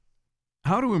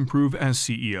How to improve as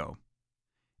CEO.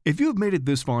 If you have made it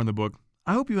this far in the book,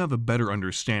 I hope you have a better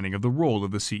understanding of the role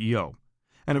of the CEO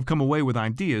and have come away with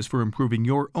ideas for improving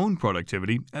your own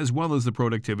productivity as well as the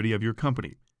productivity of your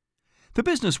company. The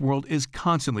business world is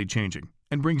constantly changing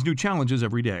and brings new challenges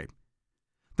every day.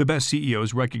 The best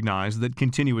CEOs recognize that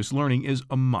continuous learning is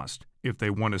a must if they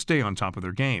want to stay on top of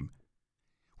their game.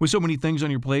 With so many things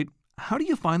on your plate, how do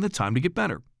you find the time to get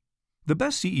better? The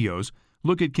best CEOs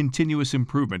look at continuous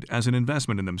improvement as an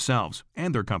investment in themselves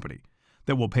and their company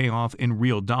that will pay off in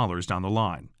real dollars down the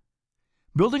line.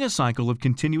 Building a cycle of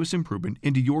continuous improvement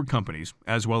into your companies,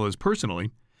 as well as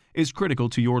personally, is critical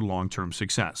to your long-term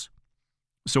success.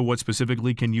 So what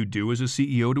specifically can you do as a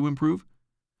CEO to improve?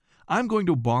 I'm going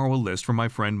to borrow a list from my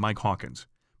friend Mike Hawkins,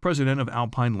 president of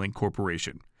Alpine Link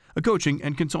Corporation, a coaching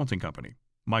and consulting company.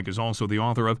 Mike is also the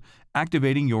author of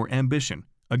Activating Your Ambition,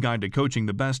 a guide to coaching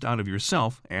the best out of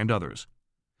yourself and others.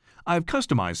 I've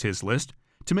customized his list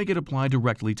to make it apply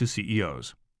directly to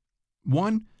CEOs.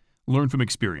 1. Learn from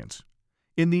experience.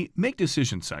 In the Make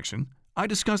Decisions section, I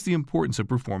discuss the importance of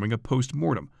performing a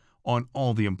post-mortem on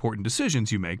all the important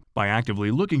decisions you make by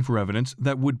actively looking for evidence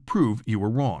that would prove you were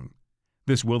wrong.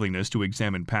 This willingness to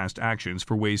examine past actions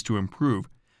for ways to improve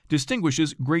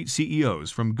distinguishes great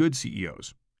CEOs from good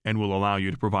CEOs and will allow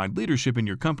you to provide leadership in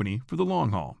your company for the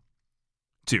long haul.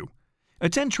 2.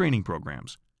 Attend training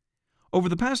programs. Over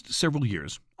the past several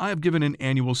years, I have given an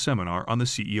annual seminar on the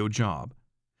CEO job.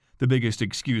 The biggest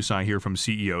excuse I hear from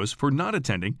CEOs for not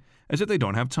attending is that they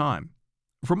don't have time.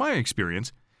 From my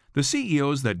experience, the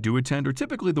CEOs that do attend are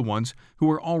typically the ones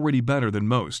who are already better than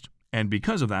most, and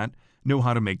because of that, know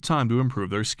how to make time to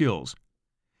improve their skills.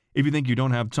 If you think you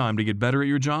don't have time to get better at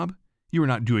your job, you are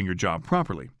not doing your job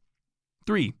properly.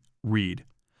 3. Read.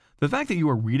 The fact that you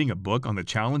are reading a book on the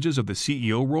challenges of the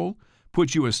CEO role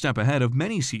puts you a step ahead of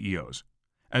many CEOs.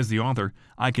 As the author,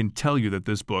 I can tell you that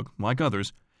this book, like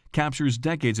others, captures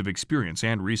decades of experience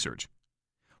and research.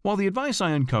 While the advice I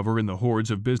uncover in the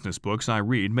hordes of business books I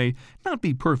read may not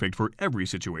be perfect for every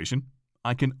situation,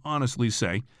 I can honestly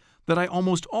say that I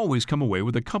almost always come away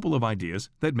with a couple of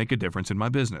ideas that make a difference in my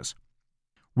business.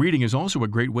 Reading is also a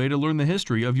great way to learn the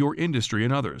history of your industry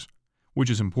and others,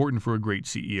 which is important for a great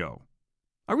CEO.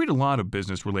 I read a lot of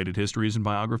business-related histories and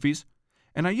biographies,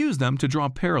 and I use them to draw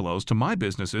parallels to my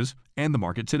businesses and the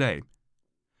market today.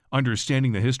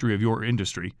 Understanding the history of your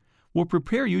industry will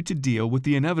prepare you to deal with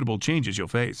the inevitable changes you'll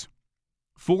face.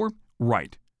 4.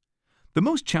 Write. The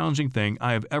most challenging thing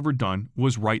I have ever done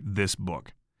was write this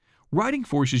book. Writing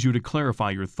forces you to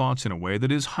clarify your thoughts in a way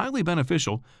that is highly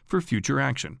beneficial for future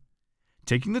action.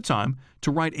 Taking the time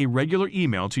to write a regular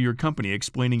email to your company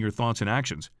explaining your thoughts and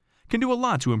actions can do a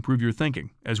lot to improve your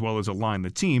thinking as well as align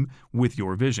the team with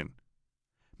your vision.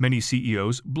 Many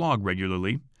CEOs blog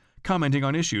regularly, commenting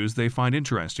on issues they find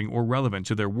interesting or relevant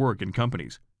to their work and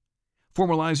companies.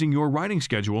 Formalizing your writing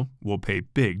schedule will pay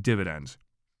big dividends.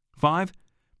 5.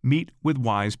 Meet with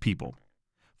wise people.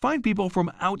 Find people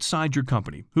from outside your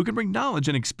company who can bring knowledge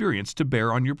and experience to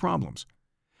bear on your problems.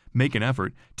 Make an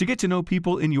effort to get to know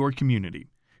people in your community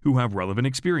who have relevant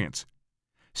experience.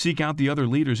 Seek out the other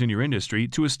leaders in your industry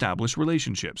to establish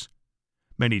relationships.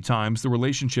 Many times, the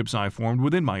relationships I formed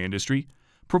within my industry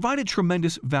provided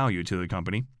tremendous value to the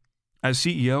company. As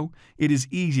CEO, it is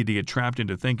easy to get trapped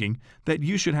into thinking that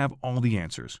you should have all the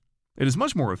answers. It is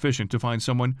much more efficient to find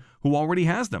someone who already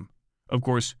has them. Of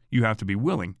course, you have to be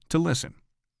willing to listen.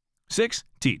 6.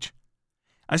 Teach.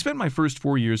 I spent my first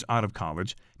 4 years out of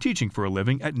college teaching for a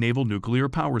living at Naval Nuclear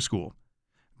Power School.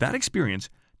 That experience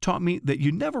taught me that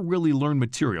you never really learn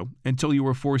material until you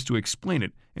are forced to explain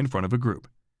it in front of a group.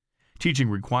 Teaching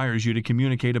requires you to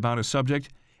communicate about a subject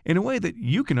in a way that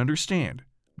you can understand,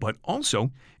 but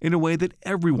also in a way that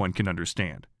everyone can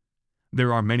understand.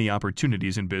 There are many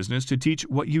opportunities in business to teach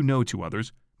what you know to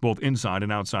others, both inside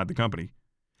and outside the company.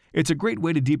 It's a great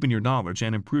way to deepen your knowledge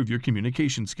and improve your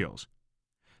communication skills.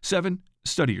 7.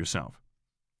 Study yourself.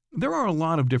 There are a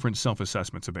lot of different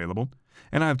self-assessments available,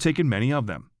 and I have taken many of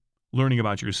them. Learning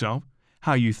about yourself,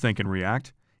 how you think and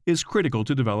react, is critical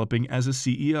to developing as a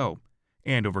CEO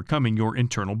and overcoming your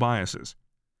internal biases.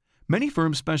 Many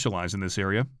firms specialize in this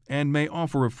area and may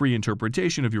offer a free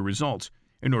interpretation of your results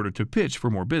in order to pitch for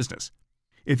more business.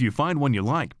 If you find one you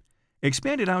like,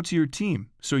 expand it out to your team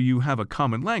so you have a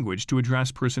common language to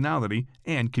address personality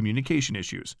and communication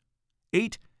issues.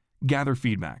 8. Gather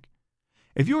feedback.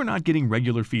 If you are not getting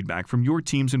regular feedback from your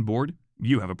teams and board,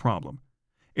 you have a problem.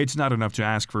 It's not enough to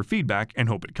ask for feedback and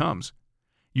hope it comes.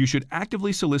 You should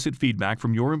actively solicit feedback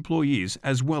from your employees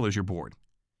as well as your board.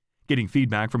 Getting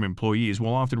feedback from employees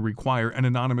will often require an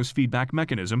anonymous feedback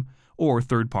mechanism or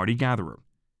third-party gatherer.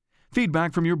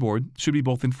 Feedback from your board should be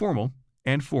both informal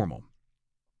and formal.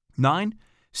 9.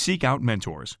 Seek out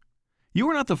mentors. You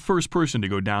are not the first person to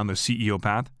go down the CEO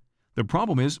path. The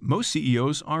problem is most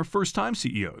CEOs are first-time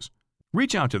CEOs.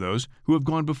 Reach out to those who have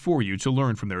gone before you to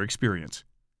learn from their experience.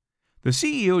 The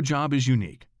CEO job is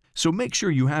unique, so make sure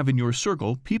you have in your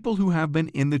circle people who have been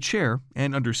in the chair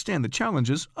and understand the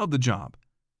challenges of the job.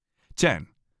 10.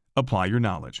 Apply your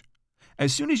knowledge.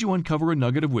 As soon as you uncover a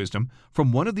nugget of wisdom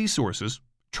from one of these sources,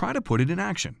 try to put it in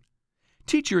action.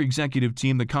 Teach your executive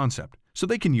team the concept so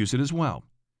they can use it as well.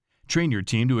 Train your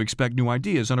team to expect new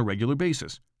ideas on a regular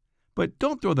basis. But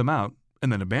don't throw them out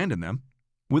and then abandon them.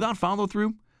 Without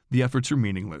follow-through, the efforts are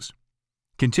meaningless.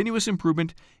 Continuous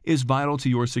improvement is vital to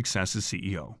your success as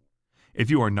CEO. If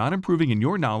you are not improving in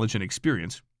your knowledge and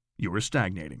experience, you are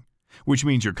stagnating, which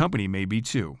means your company may be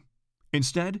too.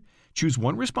 Instead, choose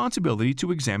one responsibility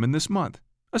to examine this month.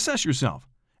 Assess yourself.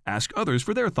 Ask others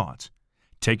for their thoughts.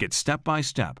 Take it step by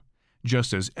step,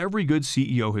 just as every good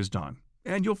CEO has done,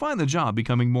 and you'll find the job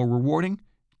becoming more rewarding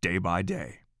day by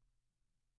day.